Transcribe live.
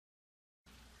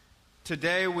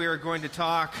Today we are going to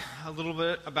talk a little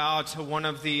bit about one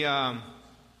of the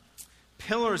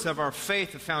pillars of our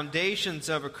faith, the foundations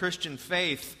of a Christian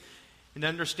faith, and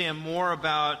understand more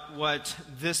about what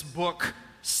this book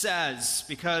says,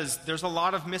 because there's a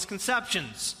lot of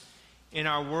misconceptions in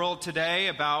our world today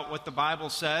about what the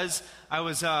Bible says. I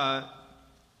was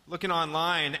looking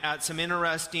online at some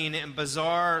interesting and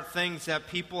bizarre things that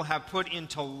people have put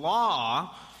into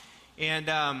law, and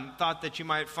thought that you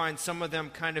might find some of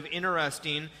them kind of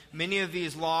interesting. Many of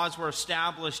these laws were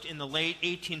established in the late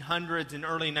 1800s and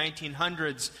early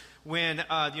 1900s when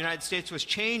the United States was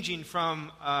changing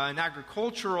from an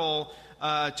agricultural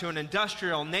to an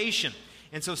industrial nation.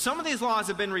 And so some of these laws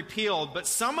have been repealed, but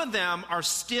some of them are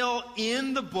still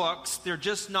in the books. They're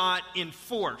just not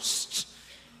enforced.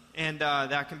 And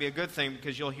that can be a good thing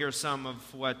because you'll hear some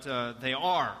of what they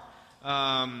are.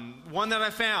 One that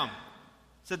I found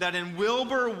said that in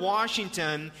Wilbur,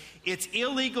 Washington, it's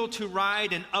illegal to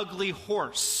ride an ugly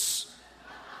horse.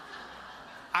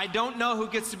 I don't know who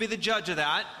gets to be the judge of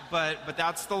that, but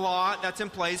that's the law that's in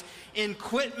place. In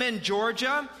Quitman,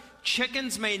 Georgia,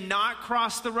 chickens may not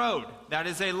cross the road. That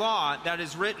is a law that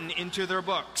is written into their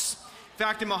books. In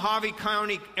fact, in Mojave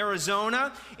County,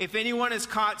 Arizona, if anyone is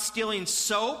caught stealing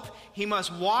soap, he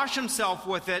must wash himself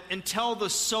with it until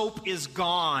the soap is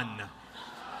gone.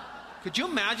 Could you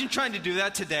imagine trying to do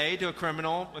that today to a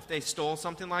criminal if they stole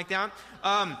something like that?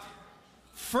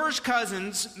 First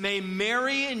cousins may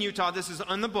marry in Utah. This is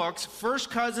on the books. First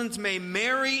cousins may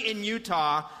marry in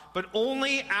Utah, but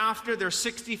only after they're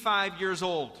 65 years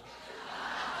old.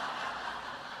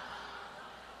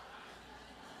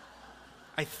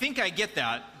 I think I get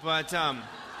that, but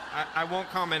I won't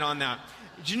comment on that.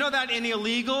 Did you know that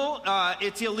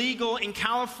it's illegal in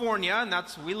California, and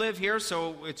we live here,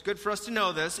 so it's good for us to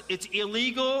know this. It's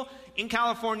illegal in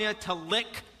California to lick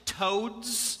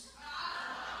toads.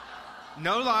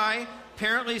 No lie.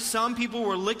 Apparently some people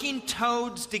were licking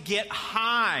toads to get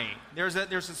high. There's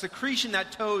a secretion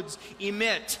that toads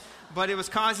emit, but it was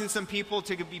causing some people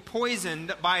to be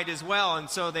poisoned by it as well, and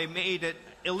so they made it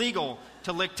illegal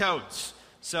to lick toads.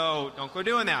 So don't go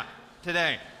doing that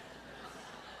today.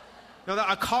 Now,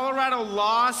 a Colorado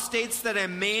law states that a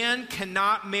man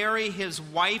cannot marry his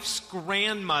wife's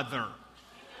grandmother.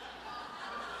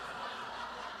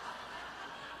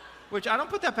 Which I don't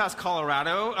put that past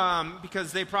Colorado,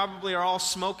 because they probably are all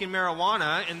smoking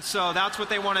marijuana, and so that's what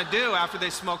they want to do after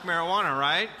they smoke marijuana,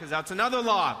 right? Because that's another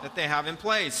law that they have in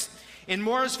place. In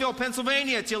Morrisville,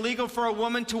 Pennsylvania, it's illegal for a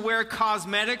woman to wear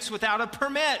cosmetics without a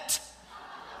permit.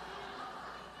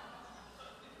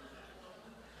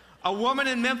 A woman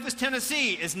in Memphis,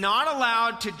 Tennessee is not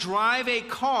allowed to drive a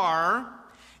car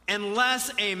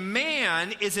unless a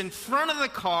man is in front of the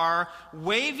car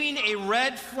waving a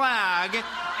red flag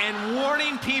and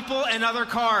warning people in other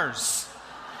cars.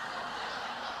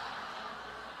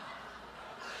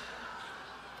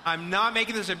 I'm not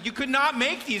making this up. You could not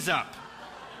make these up.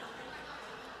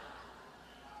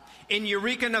 In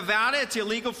Eureka, Nevada, it's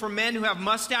illegal for men who have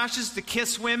mustaches to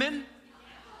kiss women.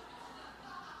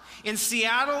 In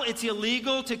Seattle, it's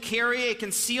illegal to carry a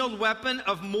concealed weapon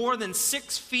of more than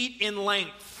 6 feet in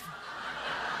length.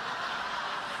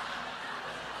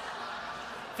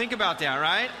 Think about that,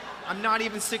 right? I'm not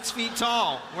even 6 feet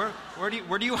tall. Where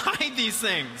do you hide these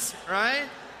things, right?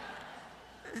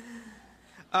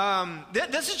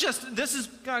 This is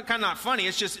kind of not funny.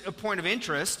 It's just a point of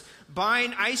interest.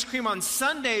 Buying ice cream on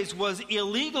Sundays was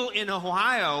illegal in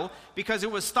Ohio because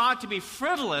it was thought to be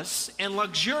frivolous and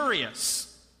luxurious.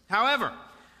 However,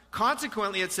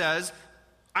 consequently, it says,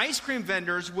 ice cream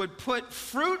vendors would put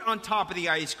fruit on top of the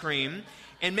ice cream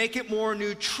and make it more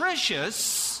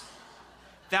nutritious.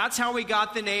 That's how we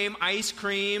got the name ice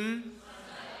cream.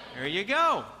 There you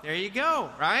go,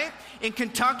 right? In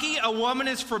Kentucky, a woman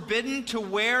is forbidden to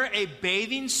wear a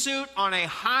bathing suit on a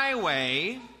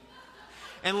highway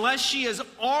unless she is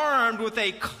armed with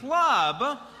a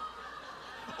club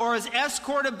or is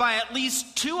escorted by at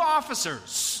least 2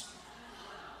 officers.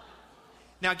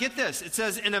 Now get this, it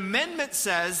says, an amendment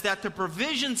says that the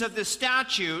provisions of this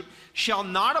statute shall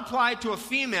not apply to a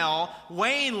female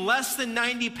weighing less than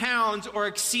 90 pounds or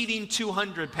exceeding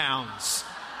 200 pounds.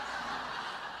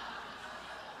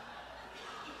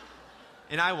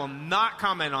 And I will not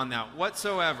comment on that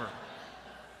whatsoever.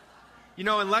 You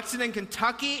know, in Lexington,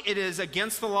 Kentucky, it is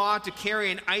against the law to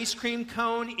carry an ice cream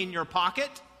cone in your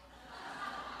pocket.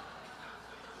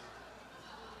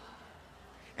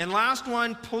 And last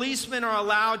one, policemen are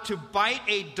allowed to bite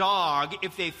a dog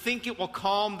if they think it will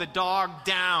calm the dog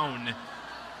down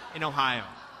in Ohio.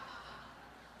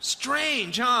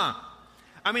 Strange, huh?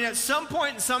 I mean, at some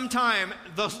point in some time,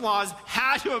 those laws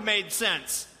had to have made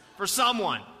sense for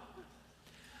someone.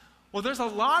 Well, there's a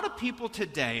lot of people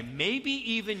today, maybe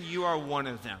even you are one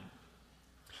of them,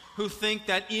 who think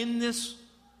that in this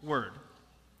word,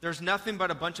 there's nothing but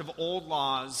a bunch of old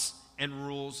laws and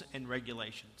rules and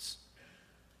regulations.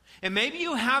 And maybe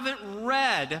you haven't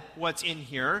read what's in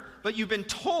here, but you've been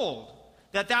told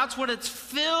that that's what it's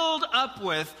filled up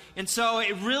with, and so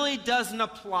it really doesn't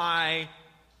apply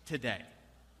today.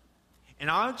 And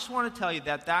I just want to tell you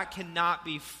that that cannot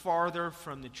be farther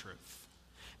from the truth.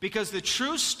 Because the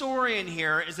true story in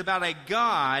here is about a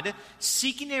God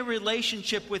seeking a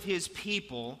relationship with his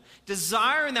people,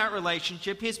 desiring that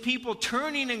relationship, his people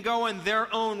turning and going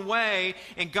their own way,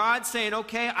 and God saying,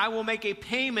 okay, I will make a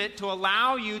payment to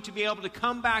allow you to be able to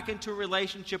come back into a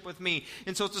relationship with me.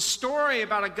 And so it's a story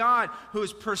about a God who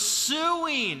is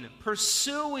pursuing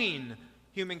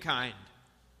humankind.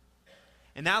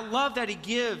 And that love that he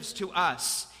gives to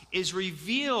us is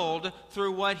revealed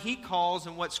through what he calls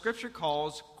and what Scripture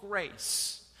calls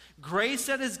grace. Grace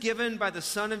that is given by the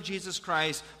Son of Jesus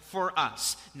Christ for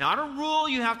us. Not a rule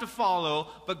you have to follow,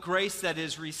 but grace that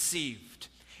is received.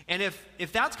 And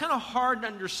if that's kind of hard to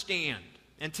understand,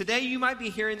 and today you might be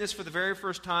hearing this for the very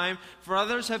first time, for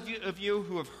others of you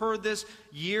who have heard this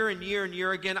year and year and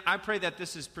year again, I pray that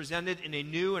this is presented in a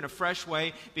new and a fresh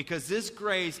way, because this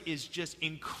grace is just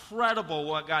incredible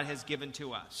what God has given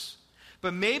to us.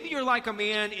 But maybe you're like a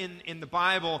man in the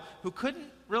Bible who couldn't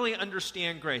really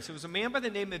understand grace. It was a man by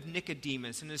the name of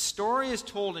Nicodemus, and his story is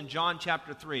told in John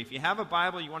chapter 3. If you have a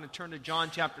Bible, you want to turn to John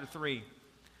chapter 3.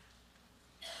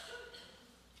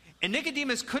 And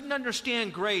Nicodemus couldn't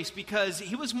understand grace because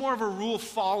he was more of a rule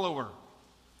follower.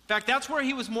 In fact, that's where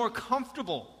he was more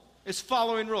comfortable, is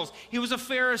following rules. He was a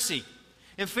Pharisee.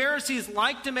 And Pharisees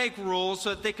liked to make rules so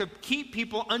that they could keep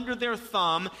people under their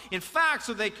thumb. In fact,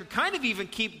 so they could kind of even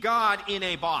keep God in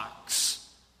a box.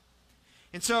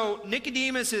 And so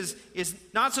Nicodemus is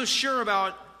not so sure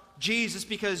about Jesus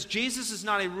because Jesus is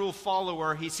not a rule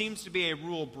follower. He seems to be a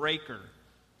rule breaker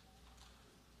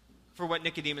for what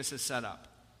Nicodemus has set up.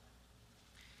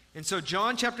 And so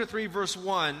John chapter 3 verse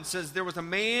 1 says, there was a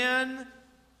man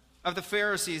of the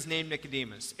Pharisees named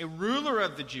Nicodemus, a ruler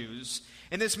of the Jews.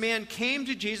 And this man came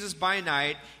to Jesus by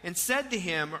night and said to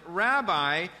him,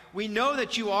 Rabbi, we know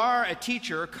that you are a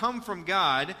teacher come from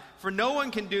God, for no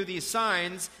one can do these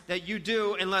signs that you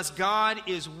do unless God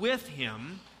is with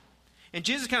him. And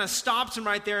Jesus kind of stops him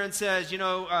right there and says,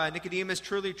 Nicodemus,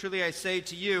 truly, truly I say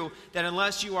to you that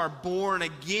unless you are born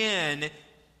again,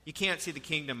 you can't see the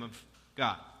kingdom of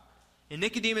God. And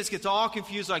Nicodemus gets all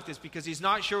confused like this because he's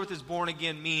not sure what this born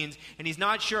again means, and he's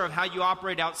not sure of how you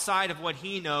operate outside of what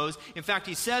he knows. In fact,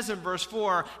 he says in verse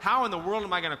 4, how in the world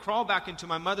am I going to crawl back into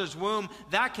my mother's womb?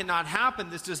 That cannot happen.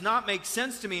 This does not make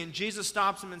sense to me. And Jesus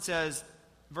stops him and says,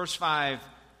 verse 5,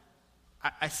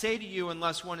 I say to you,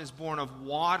 unless one is born of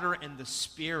water and the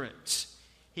Spirit,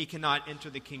 he cannot enter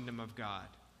the kingdom of God.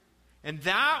 And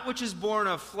that which is born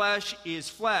of flesh is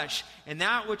flesh, and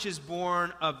that which is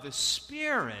born of the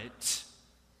Spirit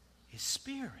is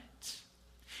spirit.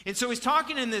 And so he's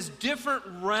talking in this different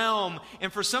realm,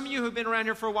 and for some of you who've been around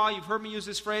here for a while, you've heard me use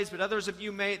this phrase, but others of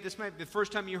you this might be the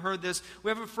first time you heard this. We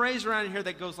have a phrase around here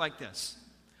that goes like this: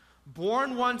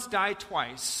 born once, die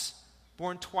twice,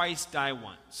 born twice, die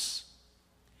once.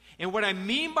 And what I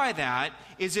mean by that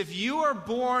is if you are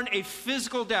born a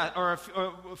physical death or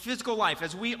a physical life,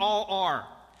 as we all are,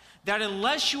 that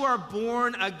unless you are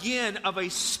born again of a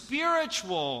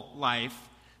spiritual life,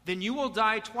 then you will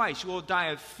die twice. You will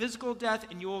die a physical death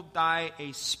and you will die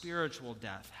a spiritual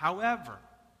death. However,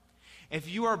 if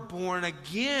you are born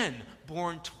again,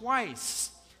 born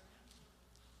twice,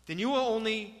 then you will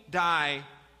only die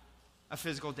a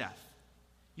physical death.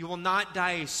 You will not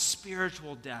die a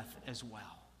spiritual death as well.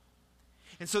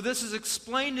 And so this is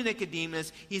explained to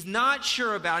Nicodemus. He's not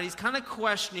sure about it. He's kind of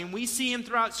questioning. We see him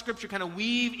throughout Scripture kind of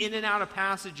weave in and out of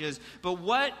passages. But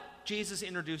what Jesus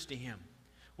introduced to him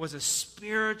was a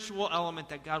spiritual element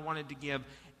that God wanted to give.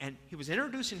 And he was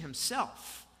introducing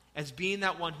himself as being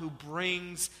that one who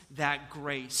brings that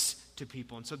grace to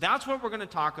people. And so that's what we're going to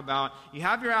talk about. You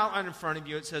have your outline in front of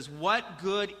you. It says, what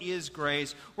good is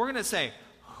grace? We're going to say,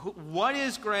 what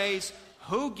is grace?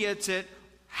 Who gets it?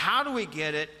 How do we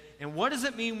get it? And what does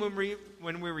it mean when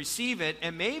we receive it?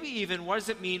 And maybe even what does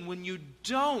it mean when you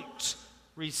don't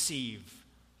receive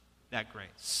that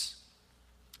grace?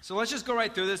 So let's just go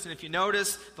right through this. And if you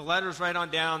notice, the letters right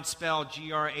on down spell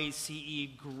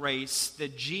G-R-A-C-E, grace. The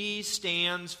G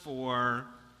stands for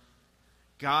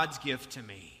God's gift to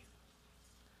me.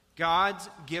 God's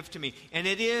gift to me. And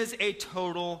it is a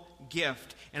total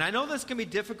gift. And I know this can be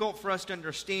difficult for us to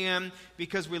understand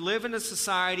because we live in a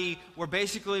society where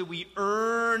basically we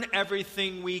earn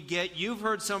everything we get. You've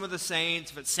heard some of the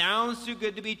sayings, if it sounds too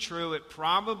good to be true, it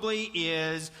probably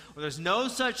is. Or there's no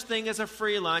such thing as a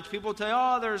free lunch. People tell you,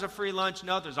 oh, there's a free lunch.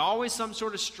 No, there's always some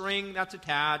sort of string that's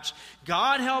attached.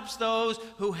 God helps those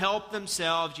who help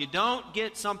themselves. You don't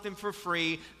get something for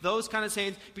free. Those kind of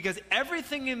sayings, because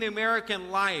everything in the American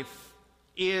life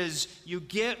is you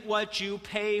get what you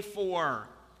pay for.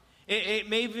 It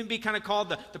may even be kind of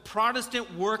called the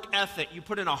Protestant work ethic. You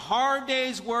put in a hard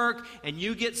day's work and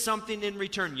you get something in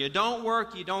return. You don't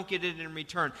work, you don't get it in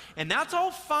return. And that's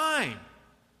all fine,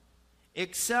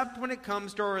 except when it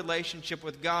comes to our relationship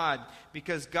with God,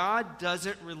 because God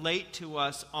doesn't relate to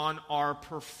us on our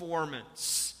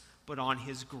performance, but on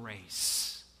His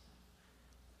grace.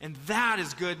 And that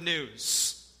is good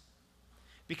news,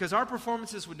 because our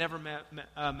performances would never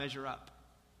measure up.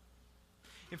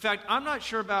 In fact, I'm not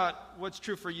sure about what's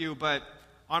true for you, but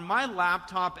on my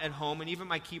laptop at home and even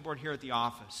my keyboard here at the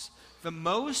office, the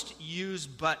most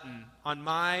used button on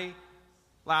my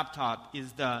laptop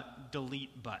is the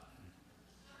delete button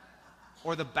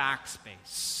or the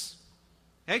backspace.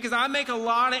 Okay, because I make a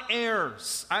lot of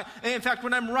errors. In fact,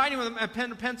 when I'm writing with a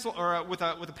pen or pencil or with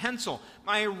a pencil,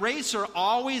 my eraser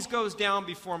always goes down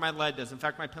before my lead does. In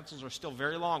fact, my pencils are still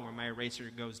very long when my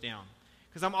eraser goes down.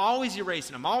 Because I'm always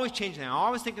erasing, I'm always changing, I'm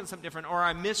always thinking something different, or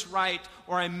I miswrite,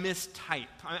 or I mistype.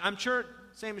 I'm sure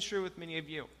the same is true with many of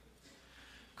you.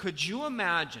 Could you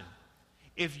imagine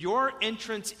if your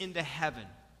entrance into heaven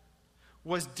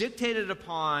was dictated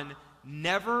upon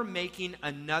never making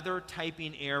another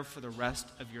typing error for the rest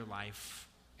of your life?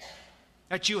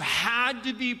 That you had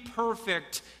to be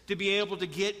perfect to be able to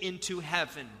get into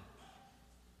heaven.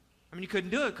 I mean, you couldn't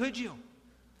do it, could you?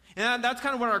 And that's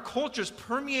kind of what our culture is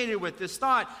permeated with, this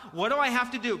thought, what do I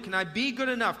have to do? Can I be good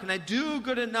enough? Can I do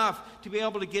good enough to be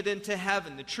able to get into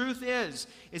heaven? The truth is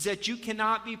that you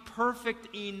cannot be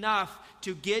perfect enough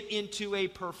to get into a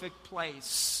perfect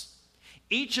place.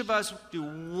 Each of us do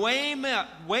way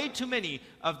too many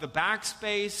of the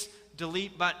backspace,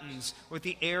 delete buttons with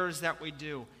the errors that we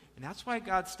do. And that's why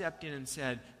God stepped in and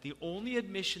said, the only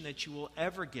admission that you will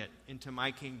ever get into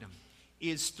my kingdom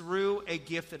is through a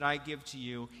gift that I give to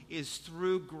you, is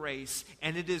through grace.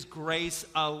 And it is grace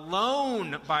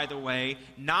alone, by the way,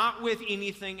 not with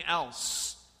anything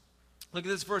else. Look at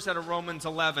this verse out of Romans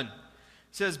 11. It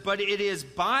says, but it is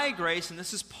by grace, and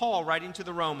this is Paul writing to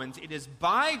the Romans, it is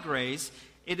by grace,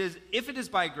 if it is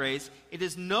by grace, it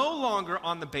is no longer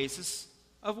on the basis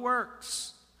of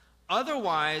works.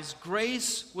 Otherwise,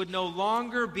 grace would no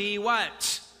longer be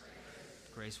what?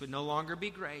 Grace would no longer be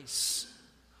grace.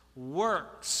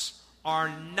 Works are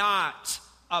not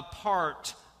a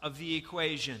part of the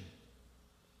equation.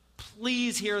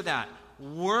 Please hear that.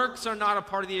 Works are not a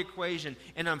part of the equation.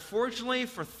 And unfortunately,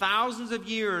 for thousands of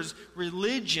years,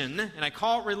 religion, and I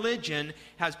call it religion,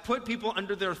 has put people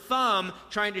under their thumb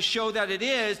trying to show that it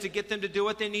is to get them to do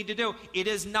what they need to do. It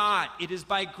is not. It is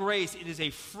by grace. It is a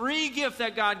free gift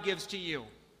that God gives to you.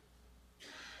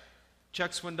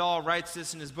 Chuck Swindoll writes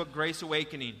this in his book, Grace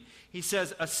Awakening. He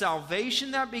says, a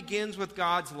salvation that begins with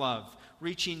God's love,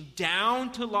 reaching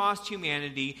down to lost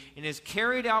humanity and is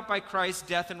carried out by Christ's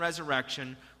death and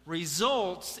resurrection,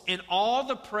 results in all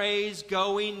the praise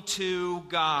going to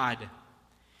God.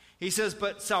 He says,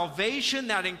 but salvation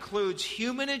that includes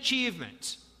human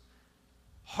achievement,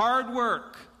 hard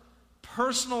work,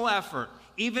 personal effort,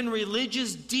 even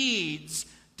religious deeds,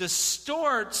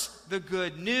 distorts the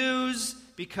good news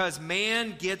because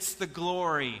man gets the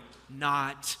glory,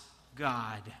 not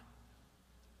God.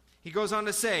 He goes on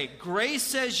to say, grace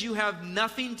says you have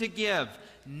nothing to give,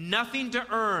 nothing to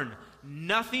earn,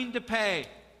 nothing to pay.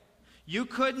 You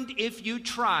couldn't if you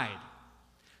tried.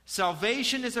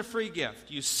 Salvation is a free gift.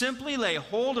 You simply lay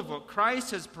hold of what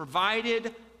Christ has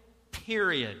provided,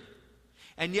 period.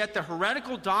 And yet the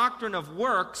heretical doctrine of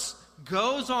works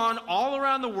goes on all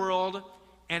around the world,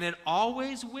 and it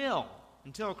always will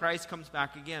until Christ comes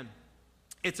back again.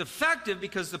 It's effective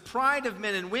because the pride of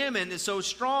men and women is so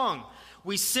strong.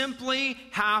 We simply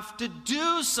have to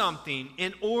do something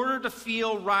in order to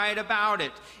feel right about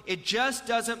it. It just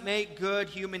doesn't make good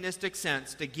humanistic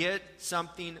sense to get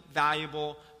something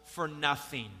valuable for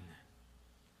nothing.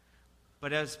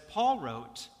 But as Paul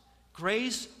wrote,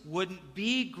 grace wouldn't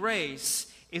be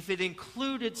grace if it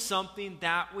included something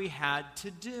that we had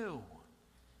to do.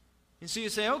 And so you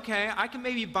say, okay, I can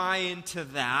maybe buy into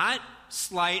that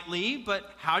slightly,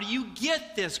 but how do you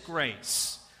get this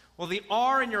grace? Well, the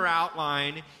R in your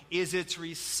outline is it's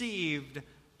received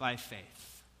by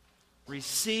faith.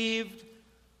 Received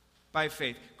by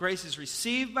faith. Grace is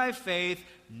received by faith,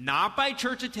 not by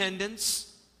church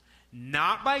attendance,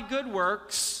 not by good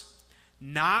works,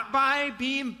 not by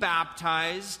being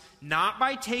baptized, not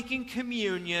by taking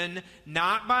communion,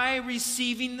 not by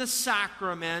receiving the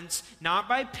sacraments, not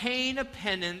by paying a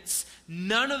penance.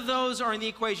 None of those are in the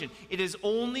equation. It is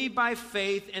only by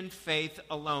faith and faith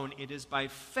alone. It is by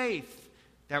faith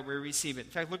that we receive it.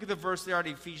 In fact, look at the verse there at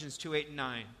Ephesians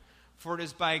 2:8-9. For it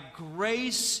is by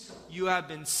grace you have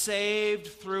been saved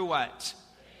through what?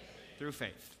 Through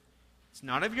faith. It's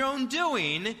not of your own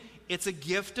doing. It's a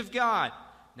gift of God.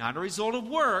 Not a result of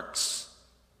works,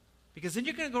 because then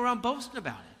you're going to go around boasting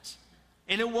about it.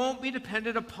 And it won't be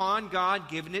dependent upon God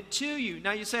giving it to you.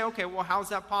 Now you say, okay, well, how's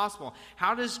that possible?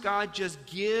 How does God just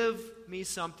give me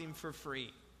something for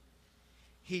free?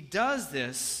 He does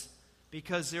this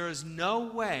because there is no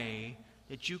way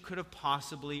that you could have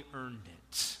possibly earned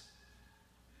it.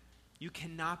 You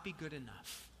cannot be good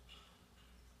enough.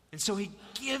 And so he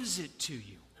gives it to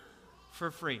you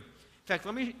for free. In fact,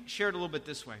 let me share it a little bit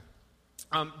this way.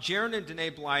 Jaron and Danae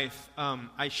Blythe,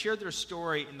 I shared their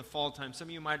story in the fall time. Some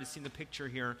of you might have seen the picture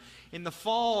here. In the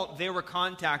fall, they were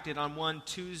contacted on one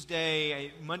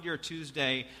Tuesday, Monday or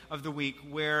Tuesday of the week,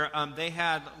 where they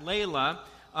had Layla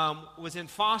was in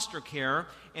foster care,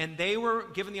 and they were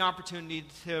given the opportunity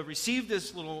to receive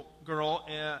this little girl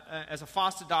as a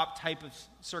foster adopt type of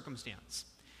circumstance.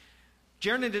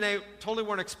 Jaron and Danae totally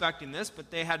weren't expecting this, but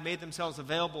they had made themselves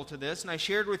available to this. And I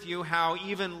shared with you how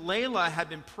even Layla had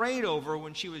been prayed over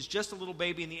when she was just a little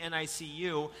baby in the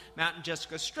NICU. Matt and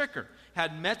Jessica Stricker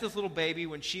had met this little baby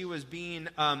when she was being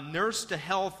nursed to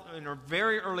health in her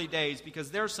very early days because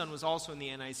their son was also in the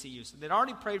NICU. So they'd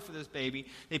already prayed for this baby.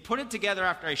 They put it together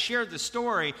after I shared the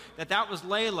story that was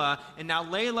Layla. And now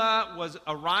Layla was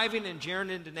arriving in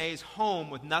Jaron and Danae's home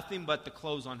with nothing but the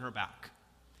clothes on her back.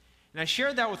 And I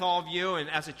shared that with all of you, and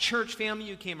as a church family,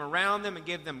 you came around them and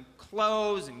gave them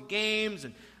clothes and games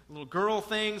and little girl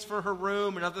things for her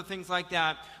room and other things like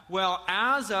that. Well,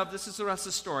 this is the rest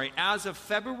of the story, as of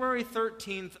February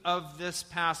 13th of this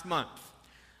past month,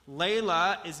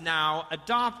 Layla is now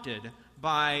adopted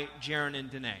by Jaron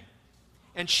and Danae.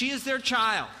 And she is their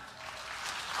child.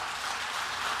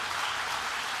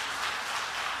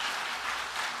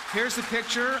 Here's a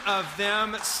picture of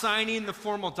them signing the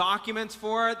formal documents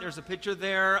for it. There's a picture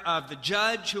there of the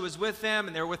judge who was with them,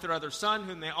 and they're with their other son,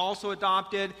 whom they also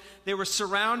adopted. They were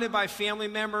surrounded by family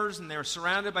members, and they were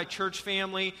surrounded by church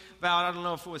family. About, I don't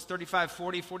know if it was 35,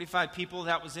 40, 45 people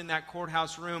that was in that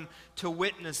courthouse room to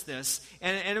witness this.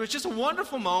 And it was just a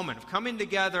wonderful moment of coming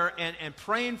together and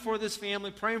praying for this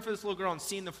family, praying for this little girl, and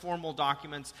seeing the formal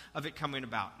documents of it coming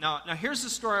about. Now here's the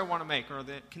story I want to make, or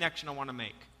the connection I want to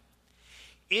make.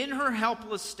 In her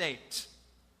helpless state,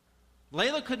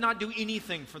 Layla could not do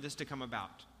anything for this to come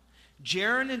about.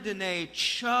 Jaron and Danae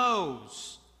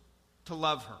chose to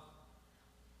love her.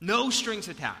 No strings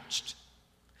attached.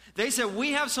 They said,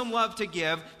 we have some love to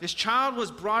give. This child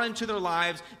was brought into their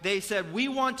lives. They said, we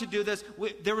want to do this.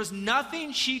 There was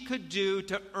nothing she could do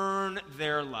to earn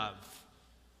their love.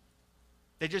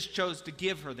 They just chose to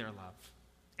give her their love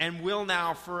and will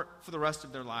now for the rest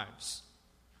of their lives.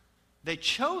 They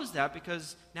chose that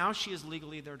because now she is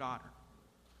legally their daughter.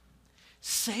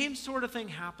 Same sort of thing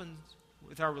happens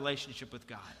with our relationship with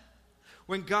God.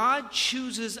 When God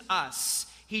chooses us,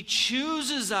 He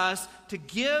chooses us to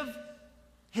give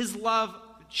His love,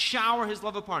 shower His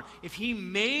love upon. If He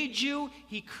made you,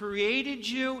 He created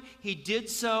you, He did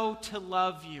so to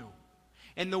love you.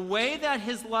 And the way that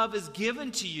His love is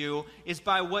given to you is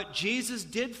by what Jesus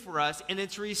did for us, and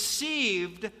it's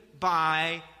received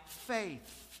by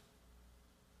faith.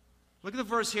 Look at the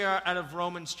verse here out of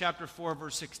Romans chapter 4,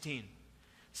 verse 16. It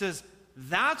says,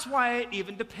 that's why it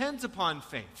even depends upon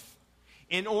faith,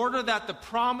 in order that the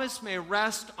promise may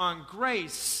rest on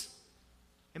grace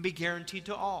and be guaranteed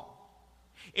to all.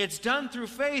 It's done through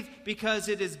faith because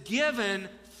it is given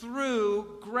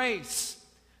through grace.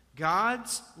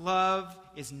 God's love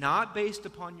is not based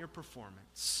upon your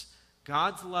performance.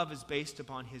 God's love is based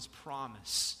upon His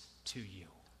promise to you.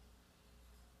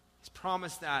 His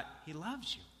promise that He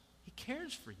loves you. He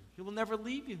cares for you. He will never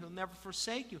leave you. He'll never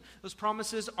forsake you. Those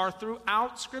promises are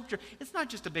throughout Scripture. It's not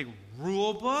just a big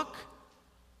rule book.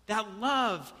 That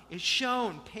love is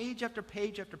shown page after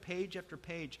page after page after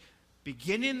page,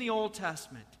 beginning in the Old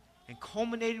Testament and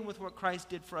culminating with what Christ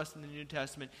did for us in the New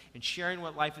Testament and sharing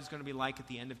what life is going to be like at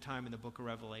the end of time in the book of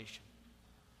Revelation.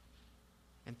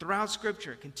 And throughout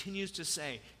Scripture, it continues to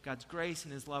say God's grace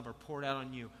and His love are poured out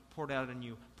on you, poured out on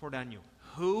you, poured out on you.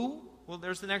 Who? Well,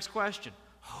 there's the next question.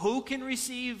 Who can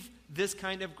receive this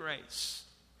kind of grace?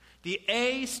 The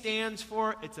A stands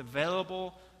for it's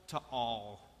available to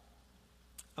all.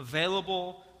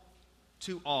 Available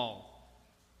to all.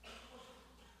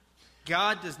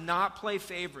 God does not play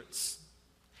favorites.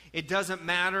 It doesn't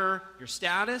matter your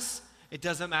status. It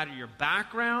doesn't matter your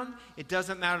background. It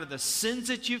doesn't matter the sins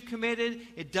that you've committed.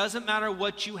 It doesn't matter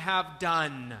what you have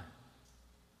done.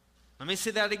 Let me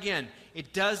say that again.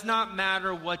 It does not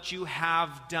matter what you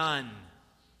have done.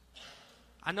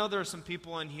 I know there are some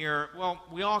people in here, well,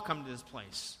 we all come to this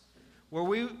place where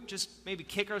we just maybe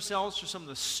kick ourselves for some of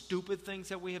the stupid things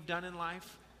that we have done in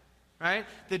life. Right?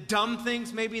 The dumb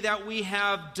things maybe that we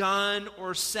have done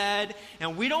or said,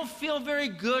 and we don't feel very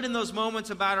good in those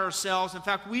moments about ourselves. In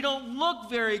fact, we don't look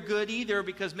very good either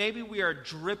because maybe we are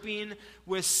dripping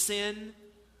with sin.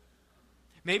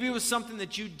 Maybe it was something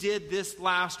that you did this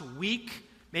last week.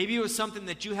 Maybe it was something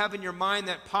that you have in your mind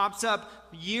that pops up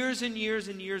years and years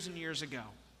and years and years ago.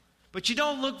 But you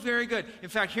don't look very good. In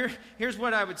fact, here's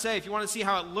what I would say. If you want to see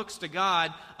how it looks to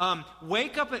God,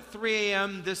 wake up at 3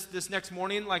 a.m. this next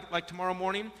morning, like tomorrow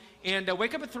morning, and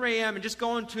wake up at 3 a.m. and just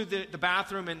go into the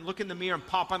bathroom and look in the mirror and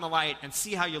pop on the light and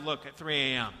see how you look at 3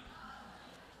 a.m.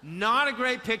 Not a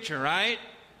great picture, right?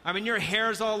 I mean, your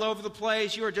hair's all over the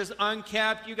place. You are just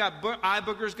unkept. You got eye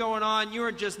boogers going on. You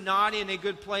are just not in a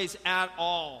good place at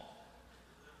all.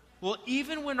 Well,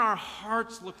 even when our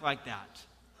hearts look like that,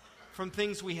 from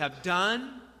things we have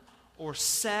done or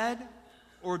said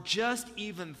or just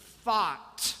even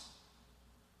thought,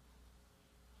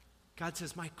 God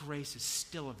says, my grace is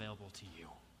still available to you.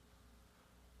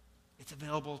 It's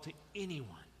available to anyone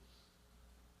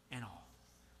and all.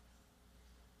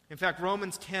 In fact,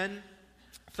 Romans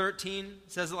 10:13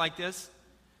 says it like this.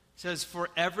 It says, for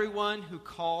everyone who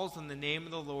calls on the name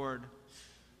of the Lord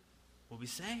will be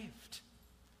saved.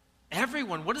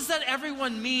 Everyone. What does that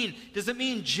everyone mean? Does it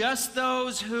mean just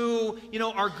those who,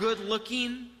 are good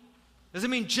looking? Does it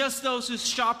mean just those who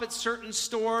shop at certain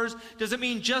stores? Does it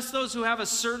mean just those who have a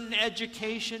certain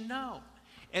education? No.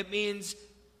 It means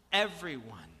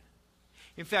everyone.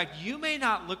 In fact, you may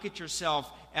not look at yourself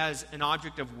as an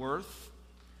object of worth,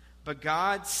 but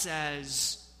God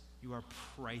says you are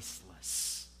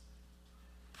priceless.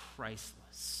 Priceless.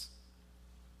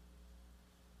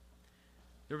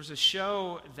 There was a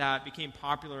show that became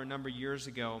popular a number of years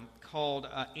ago called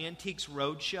Antiques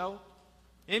Roadshow.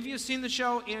 Any of you have seen the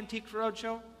show, Antiques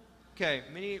Roadshow? Okay,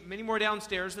 many more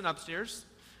downstairs than upstairs.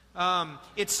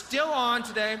 It's still on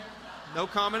today. No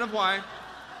comment of why.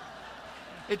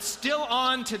 It's still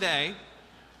on today.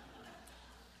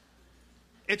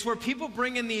 It's where people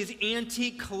bring in these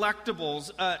antique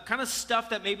collectibles, kind of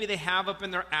stuff that maybe they have up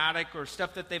in their attic or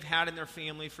stuff that they've had in their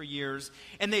family for years,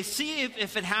 and they see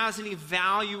if it has any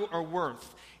value or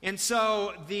worth. And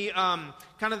so the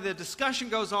kind of the discussion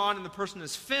goes on, and the person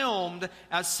is filmed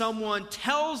as someone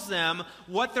tells them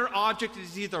what their object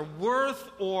is either worth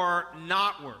or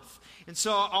not worth. And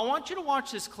so I want you to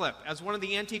watch this clip as one of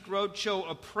the Antique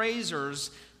Roadshow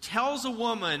appraisers tells a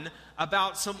woman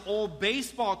about some old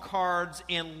baseball cards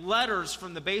and letters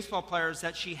from the baseball players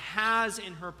that she has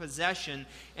in her possession,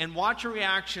 and watch her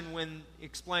reaction when he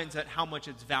explains that how much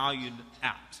it's valued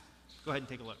at. Go ahead and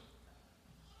take a look.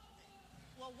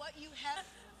 Well, what you have...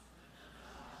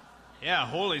 Yeah,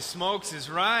 holy smokes is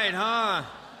right, huh?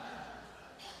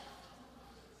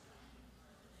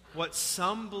 What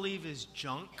some believe is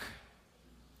junk,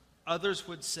 others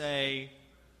would say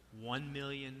 $1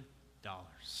 million.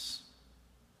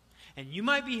 And you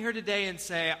might be here today and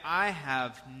say, I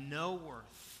have no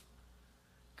worth.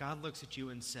 God looks at you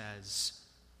and says,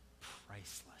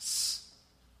 priceless.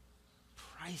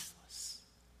 Priceless.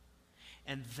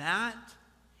 And that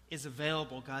is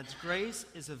available. God's grace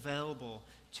is available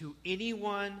to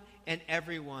anyone and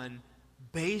everyone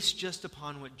based just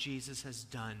upon what Jesus has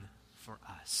done for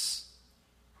us.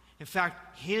 In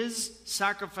fact, his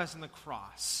sacrifice on the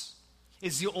cross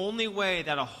is the only way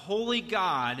that a holy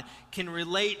God can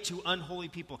relate to unholy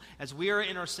people as we are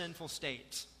in our sinful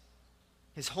state.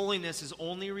 His holiness is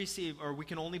only received, or we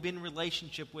can only be in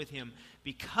relationship with him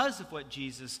because of what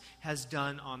Jesus has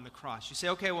done on the cross. You say,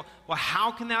 okay, well,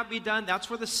 how can that be done? That's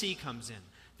where the C comes in.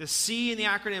 The C in the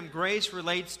acronym GRACE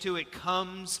relates to it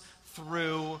comes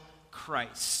through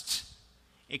Christ.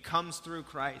 It comes through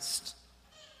Christ.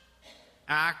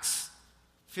 Acts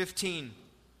 15:11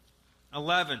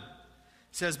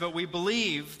 says, but we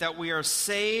believe that we are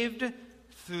saved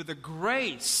through the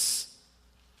grace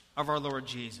of our Lord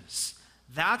Jesus.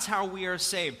 That's how we are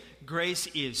saved. Grace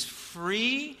is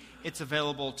free. It's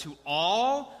available to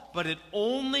all, but it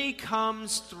only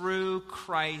comes through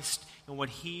Christ and what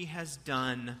he has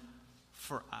done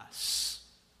for us.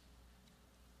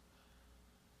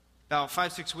 About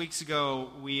 5-6 weeks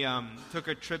ago, we took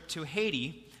a trip to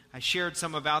Haiti I shared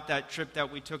some about that trip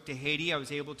that we took to Haiti. I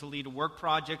was able to lead work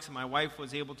projects, and my wife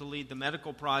was able to lead the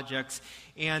medical projects.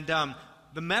 And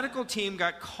the medical team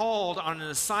got called on an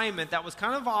assignment that was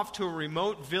kind of off to a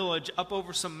remote village up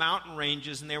over some mountain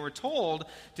ranges, and they were told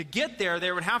to get there,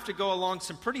 they would have to go along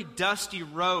some pretty dusty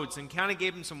roads, and kind of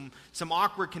gave them some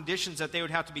awkward conditions that they would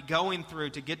have to be going through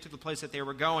to get to the place that they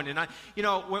were going. And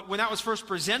when that was first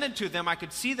presented to them, I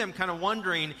could see them kind of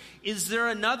wondering, is there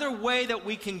another way that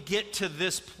we can get to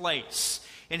this place?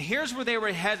 And here's where they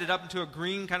were headed, up into a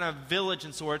green kind of village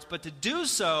and sorts. But to do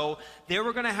so, they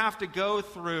were going to have to go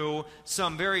through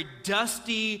some very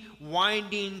dusty,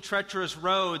 winding, treacherous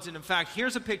roads. And in fact,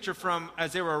 here's a picture from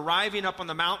as they were arriving up on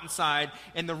the mountainside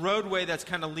and the roadway that's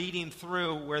kind of leading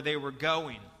through where they were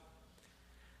going.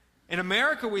 In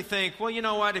America, we think, well, you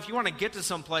know what? If you want to get to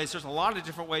some place, there's a lot of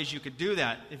different ways you could do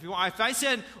that. If I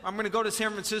said I'm going to go to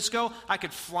San Francisco, I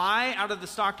could fly out of the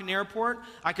Stockton airport.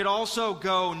 I could also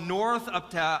go north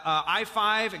up to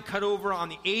I-5 and cut over on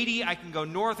the 80. I can go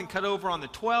north and cut over on the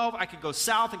 12. I could go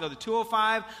south and go the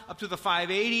 205 up to the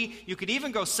 580. You could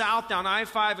even go south down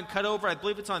I-5 and cut over, I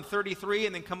believe it's on 33,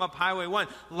 and then come up Highway 1.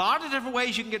 A lot of different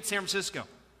ways you can get to San Francisco.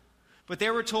 But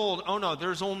they were told, oh no,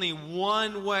 there's only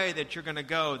one way that you're going to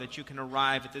go, that you can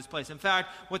arrive at this place. In fact,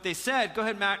 what they said, go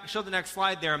ahead, Matt, show the next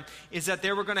slide there, is that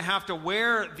they were going to have to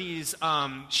wear these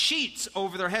sheets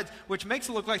over their heads, which makes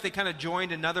it look like they kind of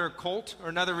joined another cult or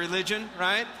another religion,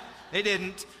 right? They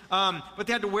didn't. But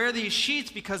they had to wear these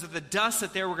sheets because of the dust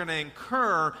that they were going to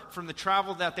incur from the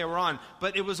travel that they were on.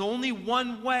 But it was only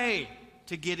one way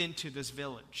to get into this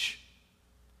village.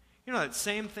 You know, that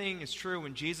same thing is true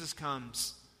when Jesus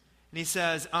comes. And he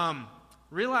says,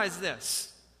 realize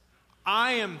this,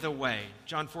 I am the way,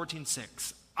 John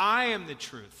 14:6. I am the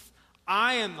truth.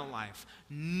 I am the life.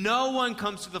 No one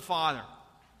comes to the Father.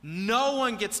 No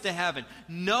one gets to heaven.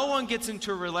 No one gets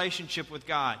into a relationship with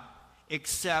God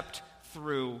except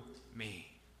through me.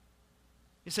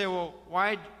 You say, well,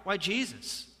 why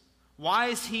Jesus? Why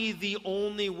is he the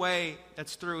only way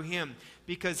that's through him?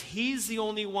 Because he's the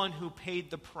only one who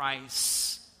paid the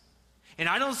price. And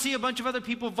I don't see a bunch of other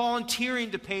people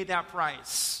volunteering to pay that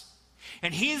price.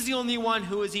 And he's the only one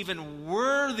who is even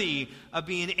worthy of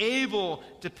being able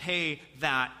to pay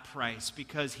that price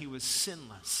because he was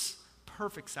sinless,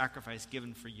 perfect sacrifice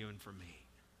given for you and for me.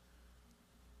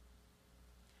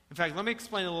 In fact, let me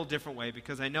explain it a little different way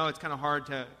because I know it's kind of hard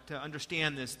to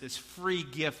understand this free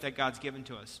gift that God's given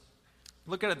to us.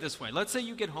 Look at it this way. Let's say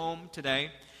you get home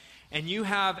today and you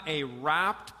have a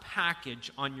wrapped package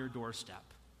on your doorstep.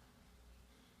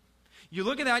 You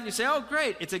look at that and you say, oh,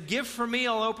 great, it's a gift for me.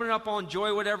 I'll open it up. I'll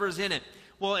enjoy whatever's in it.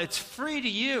 Well, it's free to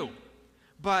you,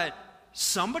 but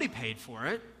somebody paid for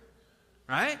it,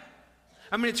 right?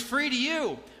 I mean, it's free to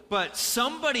you, but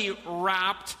somebody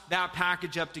wrapped that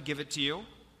package up to give it to you.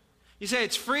 You say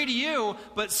it's free to you,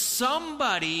 but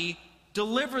somebody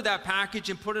delivered that package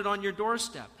and put it on your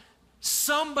doorstep.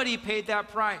 Somebody paid that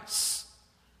price.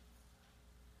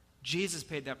 Jesus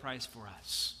paid that price for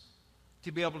us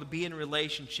to be able to be in a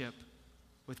relationship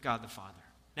with God the Father.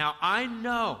 Now, I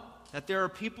know that there are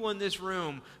people in this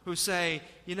room who say,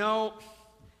 you know,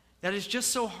 that is just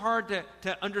so hard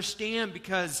to understand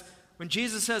because when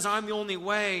Jesus says, I'm the only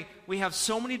way, we have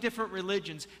so many different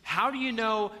religions. How do you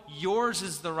know yours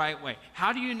is the right way?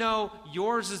 How do you know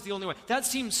yours is the only way? That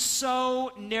seems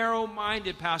so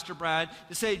narrow-minded, Pastor Brad,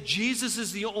 to say Jesus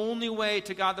is the only way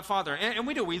to God the Father. And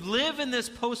we do. We live in this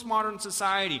postmodern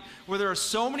society where there are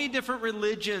so many different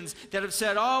religions that have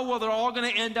said, oh, well, they're all going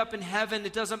to end up in heaven.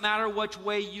 It doesn't matter which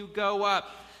way you go up.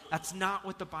 That's not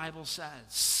what the Bible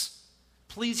says.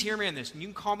 Please hear me on this. And you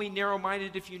can call me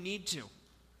narrow-minded if you need to.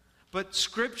 But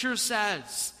Scripture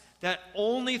says that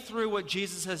only through what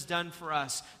Jesus has done for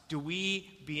us do we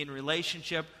be in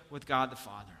relationship with God the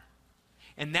Father.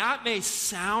 And that may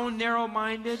sound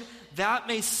narrow-minded. That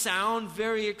may sound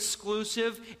very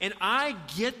exclusive. And I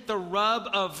get the rub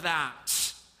of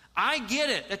that. I get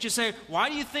it. That you say, why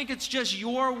do you think it's just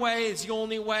your way is the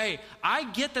only way? I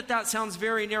get that that sounds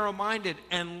very narrow-minded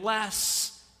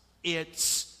unless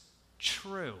it's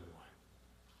true.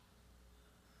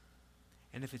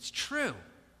 And if it's true,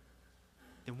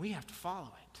 then we have to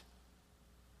follow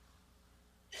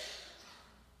it.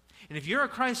 And if you're a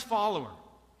Christ follower,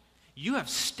 you have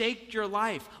staked your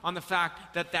life on the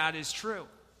fact that that is true.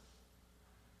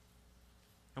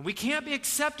 And we can't be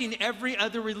accepting every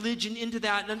other religion into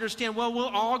that and understand, well, we're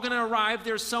all going to arrive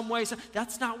there some way.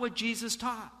 That's not what Jesus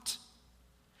taught.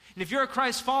 And if you're a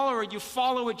Christ follower, you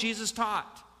follow what Jesus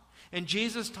taught. And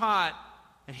Jesus taught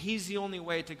that he's the only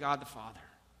way to God the Father.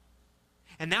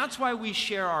 And that's why we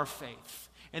share our faith.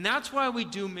 And that's why we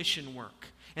do mission work.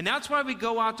 And that's why we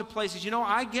go out to places. You know,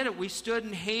 I get it. We stood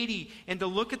in Haiti, and to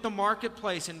look at the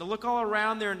marketplace and to look all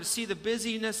around there and to see the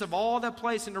busyness of all that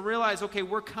place and to realize, okay,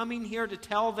 we're coming here to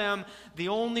tell them the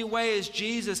only way is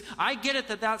Jesus. I get it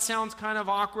that sounds kind of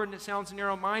awkward and it sounds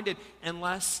narrow-minded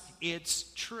unless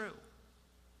it's true.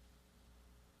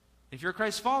 If you're a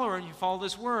Christ follower and you follow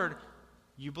this word,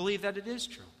 you believe that it is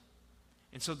true.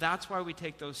 And so that's why we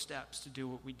take those steps to do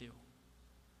what we do.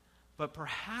 But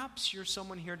perhaps you're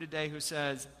someone here today who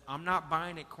says, I'm not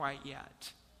buying it quite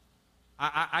yet.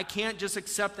 I can't just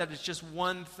accept that it's just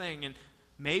one thing. And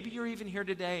maybe you're even here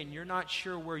today and you're not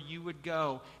sure where you would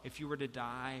go if you were to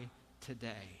die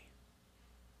today.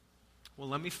 Well,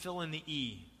 let me fill in the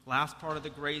E, last part of the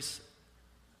grace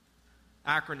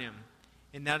acronym.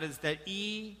 And that is that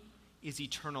E is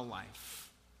eternal life.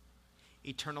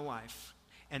 Eternal life.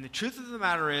 And the truth of the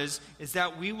matter is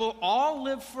that we will all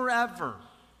live forever.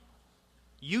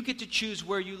 You get to choose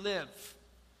where you live,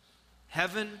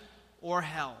 heaven or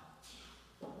hell.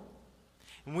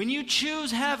 And when you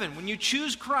choose heaven, when you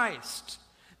choose Christ,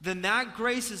 then that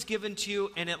grace is given to you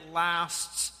and it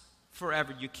lasts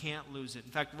forever. You can't lose it.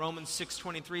 In fact, Romans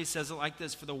 6:23 says it like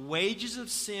this: for the wages of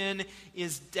sin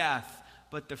is death,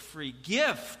 but the free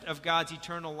gift of God's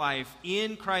eternal life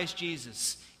in Christ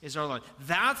Jesus is our Lord.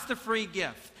 That's the free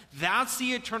gift. That's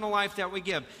the eternal life that we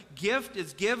give. Gift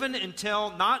is given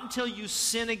not until you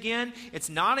sin again. It's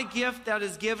not a gift that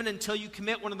is given until you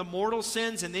commit one of the mortal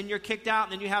sins and then you're kicked out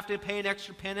and then you have to pay an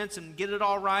extra penance and get it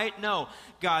all right. No,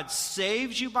 God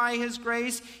saves you by His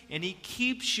grace and He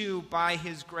keeps you by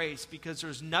His grace because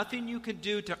there's nothing you can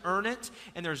do to earn it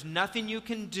and there's nothing you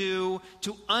can do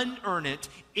to unearn it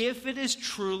if it is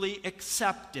truly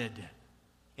accepted.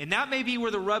 And that may be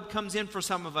where the rub comes in for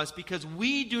some of us because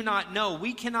we do not know.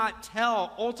 We cannot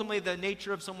tell ultimately the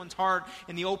nature of someone's heart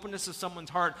and the openness of someone's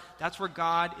heart. That's where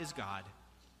God is God.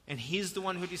 And He's the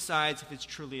one who decides if it's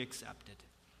truly accepted.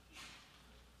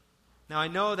 Now, I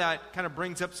know that kind of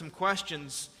brings up some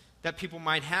questions that people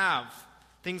might have.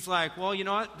 Things like, well, you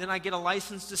know what? Then I get a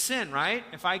license to sin, right?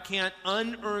 If I can't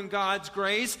unearn God's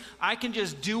grace, I can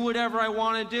just do whatever I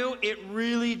want to do. It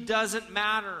really doesn't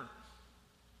matter.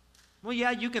 Well,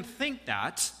 yeah, you can think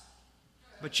that,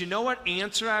 but you know what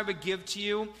answer I would give to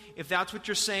you? If that's what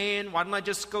you're saying, why don't I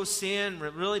just go sin?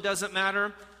 It really doesn't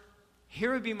matter.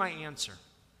 Here would be my answer.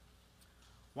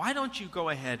 Why don't you go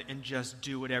ahead and just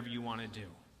do whatever you want to do?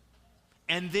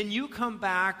 And then you come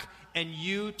back and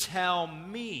you tell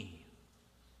me.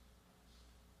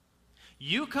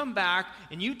 You come back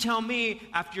and you tell me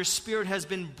after your spirit has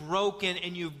been broken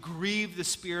and you've grieved the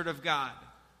Spirit of God.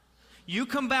 You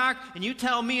come back and you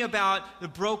tell me about the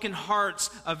broken hearts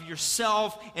of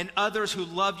yourself and others who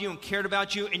loved you and cared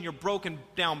about you and your broken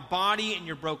down body and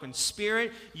your broken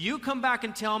spirit. You come back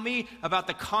and tell me about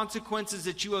the consequences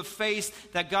that you have faced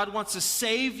that God wants to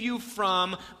save you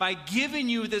from by giving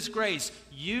you this grace.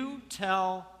 You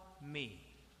tell me.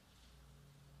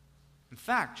 In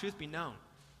fact, truth be known,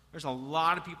 there's a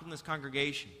lot of people in this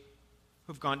congregation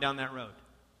who've gone down that road.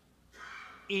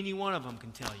 Any one of them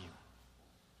can tell you.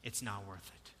 It's not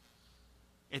worth it.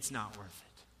 It's not worth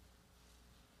it.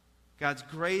 God's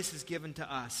grace is given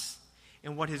to us.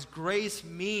 And what His grace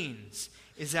means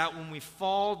is that when we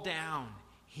fall down,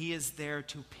 He is there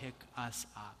to pick us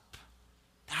up.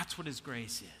 That's what His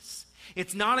grace is.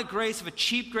 It's not a grace of a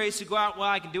cheap grace to go out, well,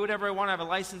 I can do whatever I want, I have a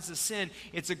license to sin.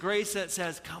 It's a grace that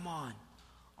says, come on,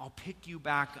 I'll pick you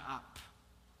back up.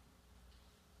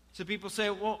 So people say,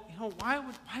 well, you know, why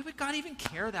would God even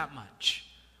care that much?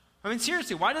 I mean,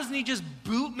 seriously, why doesn't He just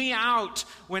boot me out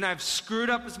when I've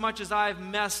screwed up as much as I've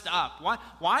messed up?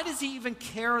 Why does He even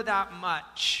care that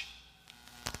much?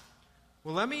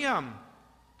 Well, let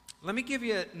me give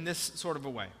you it in this sort of a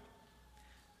way.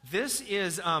 This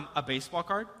is a baseball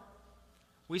card.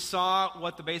 We saw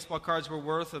what the baseball cards were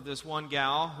worth of this one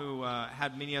gal who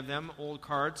had many of them, old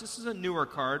cards. This is a newer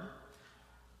card.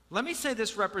 Let me say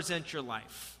this represents your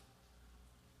life.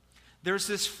 There's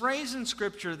this phrase in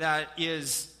Scripture that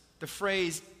is the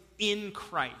phrase, in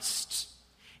Christ.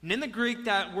 And in the Greek,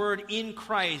 that word, in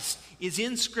Christ, is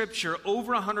in Scripture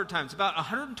over 100 times. About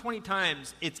 120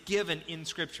 times it's given in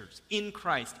Scriptures. In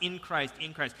Christ, in Christ,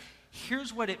 in Christ.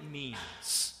 Here's what it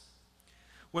means.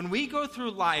 When we go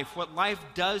through life, what life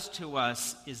does to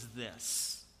us is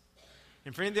this.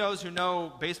 And for any of those who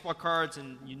know baseball cards,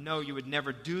 and you know you would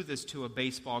never do this to a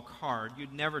baseball card,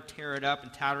 you'd never tear it up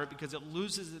and tatter it because it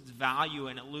loses its value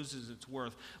and it loses its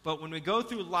worth. But when we go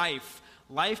through life,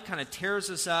 life kind of tears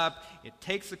us up, it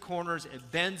takes the corners,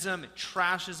 it bends them, it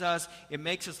trashes us, it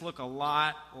makes us look a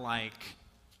lot like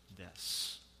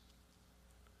this.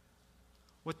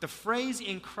 What the phrase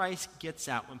 "in Christ" gets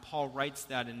at when Paul writes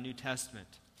that in the New Testament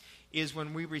is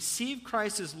when we receive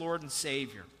Christ as Lord and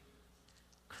Savior,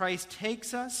 Christ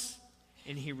takes us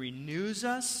and he renews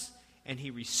us and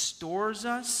he restores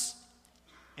us,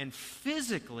 and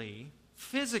physically,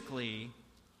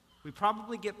 we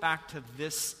probably get back to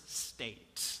this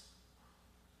state.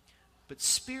 But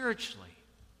spiritually,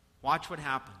 watch what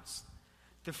happens.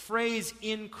 The phrase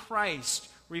 "in Christ"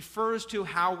 refers to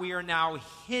how we are now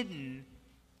hidden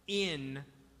in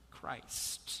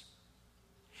Christ.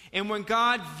 And when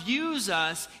God views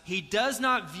us, he does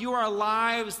not view our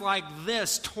lives like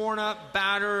this, torn up,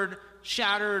 battered,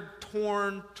 shattered,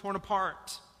 torn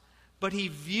apart. But he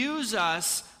views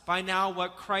us by now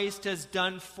what Christ has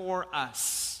done for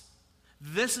us.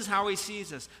 This is how he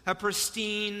sees us. A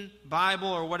pristine Bible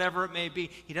or whatever it may be.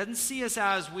 He doesn't see us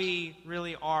as we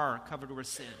really are, covered with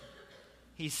sin.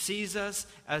 He sees us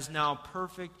as now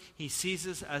perfect. He sees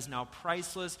us as now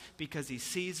priceless because he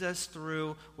sees us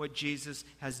through what Jesus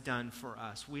has done for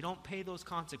us. We don't pay those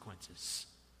consequences.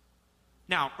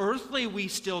 Now, earthly we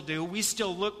still do. We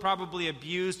still look probably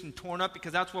abused and torn up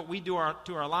because that's what we do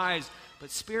to our lives. But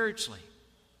spiritually,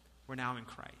 we're now in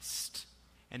Christ.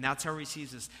 And that's how he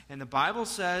sees us. And the Bible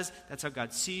says that's how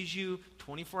God sees you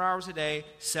 24 hours a day,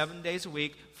 7 days a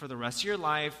week, for the rest of your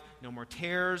life. No more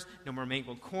tears, no more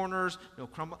mangled corners, no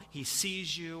crumble. He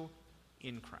sees you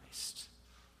in Christ.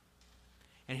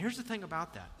 And here's the thing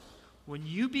about that. When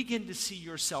you begin to see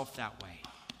yourself that way,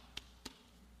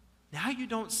 now you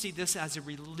don't see this as a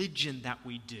religion that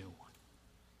we do.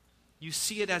 You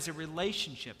see it as a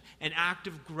relationship, an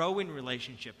active, growing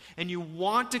relationship. And you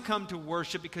want to come to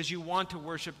worship because you want to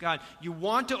worship God. You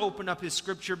want to open up his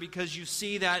scripture because you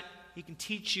see that he can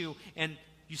teach you and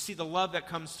you see the love that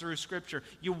comes through scripture.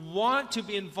 You want to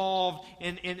be involved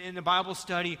in the Bible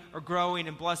study or growing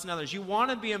and blessing others. You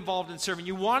want to be involved in serving.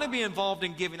 You want to be involved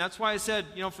in giving. That's why I said,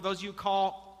 for those of you who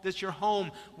call this your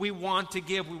home, we want to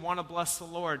give. We want to bless the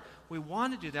Lord. We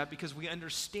want to do that because we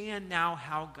understand now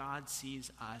how God sees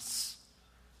us.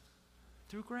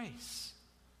 Through grace.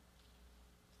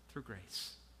 Through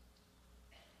grace.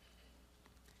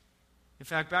 In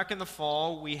fact, back in the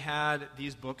fall, we had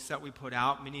these books that we put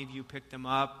out. Many of you picked them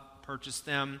up, purchased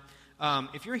them.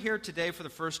 If you're here today for the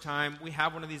first time, we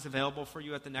have one of these available for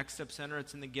you at the Next Step Center.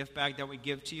 It's in the gift bag that we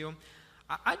give to you.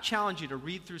 I challenge you to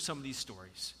read through some of these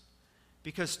stories.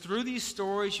 Because through these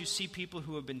stories, you see people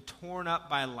who have been torn up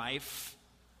by life,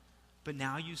 but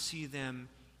now you see them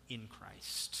in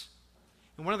Christ.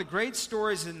 And one of the great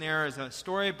stories in there is a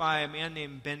story by a man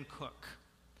named Ben Cook.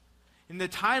 And the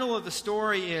title of the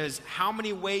story is How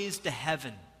Many Ways to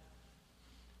Heaven?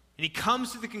 And he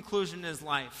comes to the conclusion in his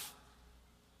life,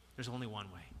 there's only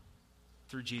one way,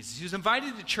 through Jesus. He was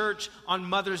invited to church on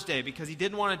Mother's Day because he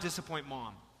didn't want to disappoint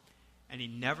Mom. And he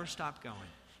never stopped going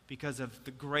because of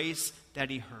the grace that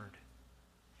he heard.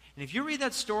 And if you read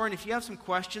that story and if you have some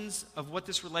questions of what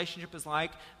this relationship is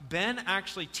like, Ben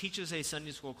actually teaches a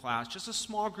Sunday school class, just a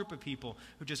small group of people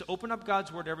who just open up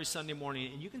God's Word every Sunday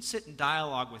morning, and you can sit in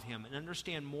dialogue with him and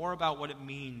understand more about what it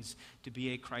means to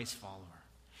be a Christ follower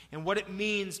and what it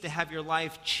means to have your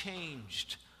life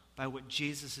changed by what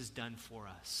Jesus has done for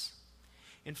us.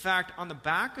 In fact, on the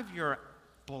back of your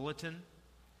bulletin,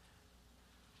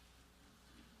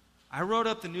 I wrote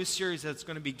up the new series that's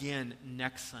going to begin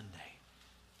next Sunday.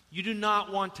 You do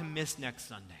not want to miss next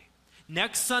Sunday.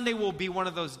 Next Sunday will be one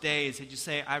of those days that you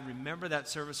say, I remember that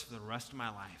service for the rest of my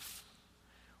life.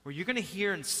 Where you're going to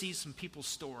hear and see some people's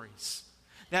stories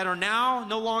that are now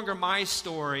no longer my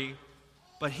story,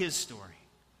 but his story.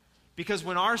 Because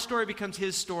when our story becomes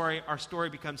his story, our story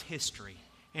becomes history.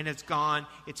 And it's gone,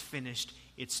 it's finished,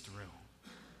 it's through.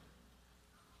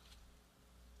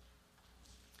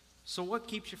 So what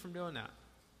keeps you from doing that?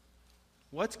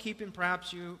 What's keeping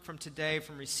perhaps you from today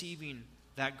from receiving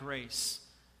that grace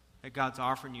that God's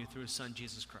offering you through his Son,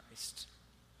 Jesus Christ?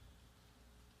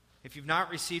 If you've not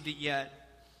received it yet,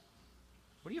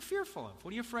 what are you fearful of?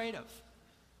 What are you afraid of?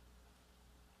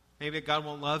 Maybe that God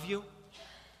won't love you.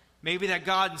 Maybe that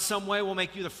God in some way will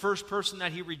make you the first person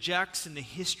that he rejects in the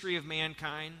history of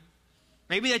mankind.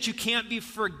 Maybe that you can't be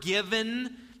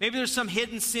forgiven. Maybe there's some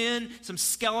hidden sin, some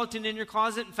skeleton in your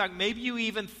closet. In fact, maybe you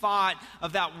even thought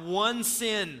of that one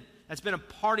sin that's been a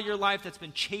part of your life that's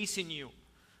been chasing you.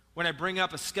 When I bring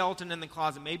up a skeleton in the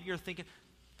closet, maybe you're thinking,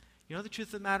 the truth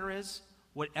of the matter is,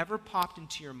 whatever popped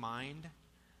into your mind,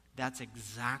 that's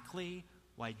exactly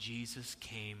why Jesus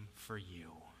came for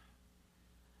you.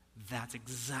 That's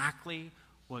exactly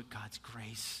what God's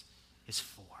grace is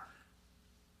for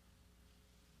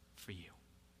you.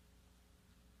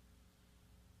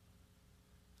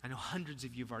 I know hundreds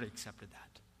of you have already accepted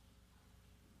that.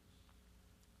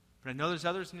 But I know there's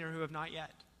others in here who have not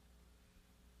yet.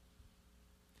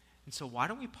 And so why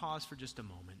don't we pause for just a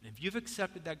moment? And if you've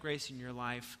accepted that grace in your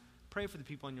life, pray for the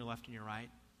people on your left and your right.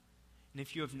 And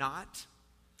if you have not,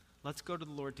 let's go to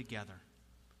the Lord together.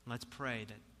 And let's pray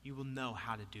that you will know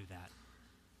how to do that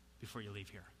before you leave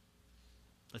here.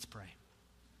 Let's pray.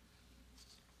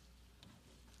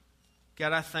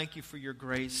 God, I thank you for your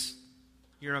grace,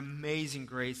 your amazing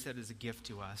grace that is a gift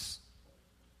to us.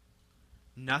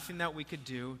 Nothing that we could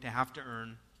do to have to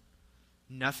earn,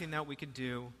 nothing that we could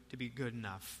do to be good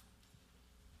enough.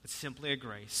 It's simply a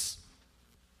grace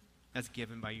that's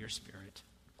given by your Spirit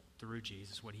through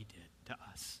Jesus, what he did to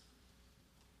us.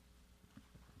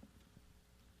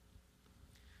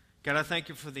 God, I thank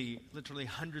you for the literally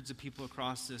hundreds of people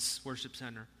across this worship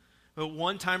center who at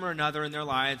one time or another in their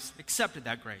lives accepted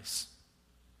that grace.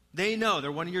 They know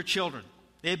they're one of your children.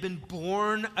 They've been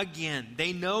born again.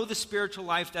 They know the spiritual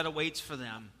life that awaits for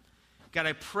them. God,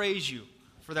 I praise you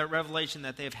for that revelation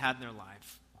that they've had in their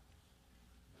life.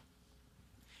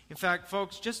 In fact,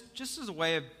 folks, just as a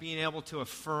way of being able to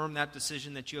affirm that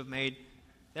decision that you have made,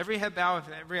 every head bowed,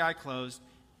 every eye closed,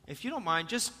 if you don't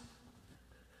mind, if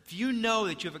you know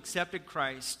that you have accepted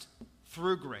Christ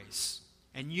through grace,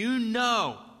 and you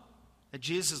know that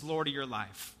Jesus is Lord of your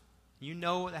life, you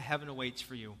know that heaven awaits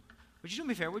for you, would you do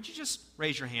me a favor? Would you just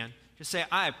raise your hand? Just say,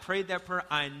 I have prayed that prayer.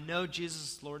 I know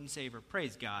Jesus is Lord and Savior.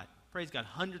 Praise God. Praise God.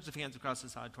 Hundreds of hands across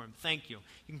this auditorium. Thank you.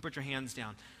 You can put your hands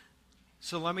down.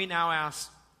 So let me now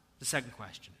ask the second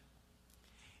question.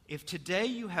 If today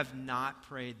you have not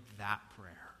prayed that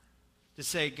prayer, to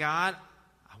say, God,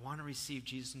 I want to receive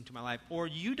Jesus into my life, or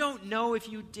you don't know if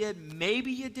you did,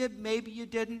 maybe you did, maybe you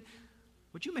didn't,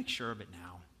 would you make sure of it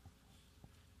now?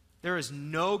 There is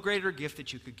no greater gift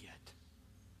that you could get.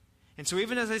 And so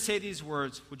even as I say these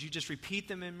words, would you just repeat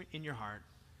them in your heart?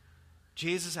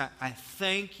 Jesus, I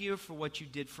thank you for what you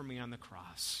did for me on the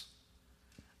cross.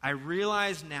 I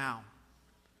realize now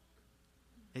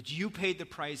that you paid the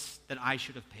price that I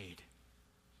should have paid.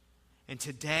 And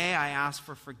today I ask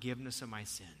for forgiveness of my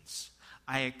sins.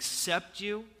 I accept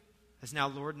you as now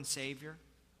Lord and Savior.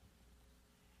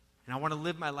 And I want to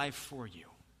live my life for you.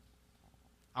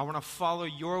 I want to follow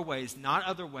your ways, not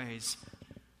other ways,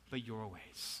 but your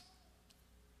ways.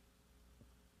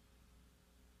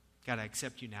 God, I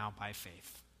accept you now by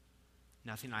faith.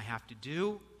 Nothing I have to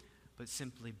do, but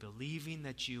simply believing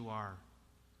that you are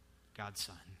God's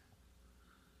Son.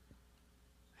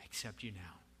 I accept you now.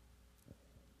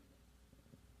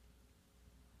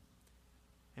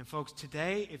 And folks,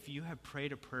 today, if you have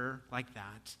prayed a prayer like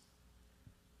that,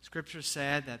 Scripture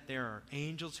said that there are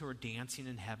angels who are dancing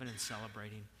in heaven and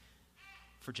celebrating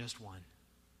for just one.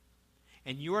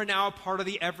 And you are now a part of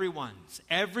the everyones.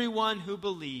 Everyone who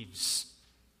believes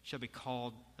shall be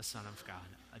called a son of God,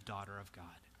 a daughter of God.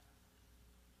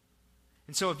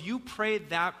 And so if you prayed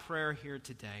that prayer here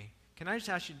today, can I just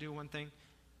ask you to do one thing?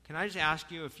 Can I just ask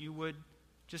you if you would,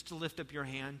 just to lift up your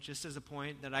hand, just as a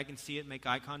point that I can see it, make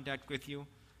eye contact with you,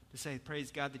 to say,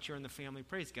 praise God that you're in the family.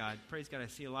 Praise God. Praise God. I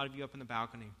see a lot of you up in the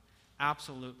balcony.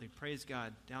 Absolutely. Praise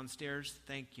God. Downstairs,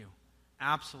 thank you.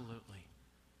 Absolutely.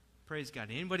 Praise God.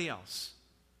 Anybody else?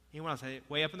 Anyone else?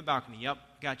 Way up in the balcony. Yep,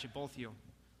 got you, both of you.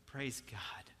 Praise God.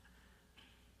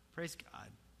 Praise God.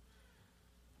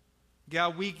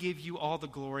 God, we give you all the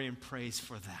glory and praise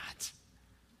for that.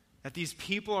 That these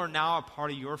people are now a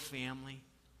part of your family.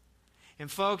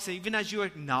 And folks, even as you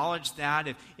acknowledge that,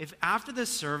 if after this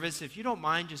service, if you don't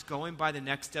mind just going by the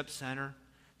Next Step Center,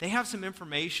 they have some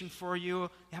information for you.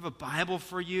 They have a Bible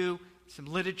for you, some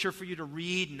literature for you to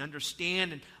read and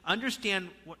understand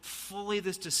what fully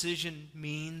this decision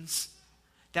means.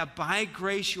 That by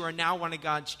grace you are now one of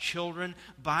God's children.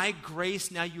 By grace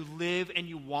now you live and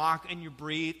you walk and you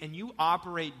breathe and you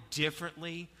operate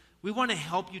differently. We want to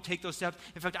help you take those steps.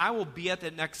 In fact, I will be at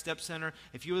the Next Step Center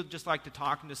if you would just like to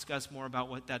talk and discuss more about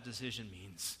what that decision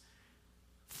means.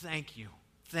 Thank you.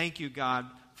 Thank you, God,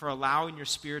 for allowing your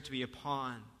Spirit to be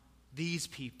upon these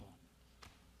people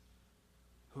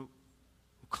who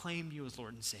claim you as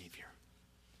Lord and Savior,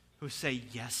 who say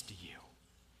yes to you.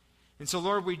 And so,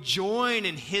 Lord, we join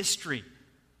in history,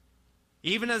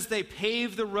 even as they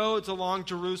pave the roads along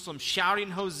Jerusalem,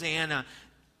 shouting, Hosanna.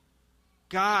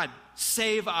 God,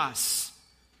 save us.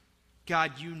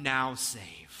 God, you now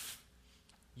save.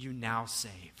 You now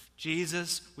save.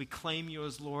 Jesus, we claim you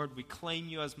as Lord. We claim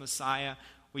you as Messiah.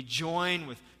 We join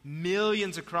with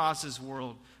millions across this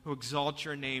world who exalt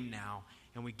your name now.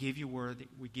 And we give you word,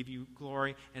 we give you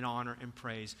glory and honor and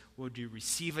praise. Would you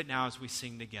receive it now as we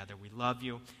sing together? We love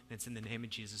you, and it's in the name of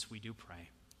Jesus we do pray.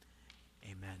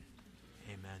 Amen.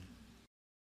 Amen.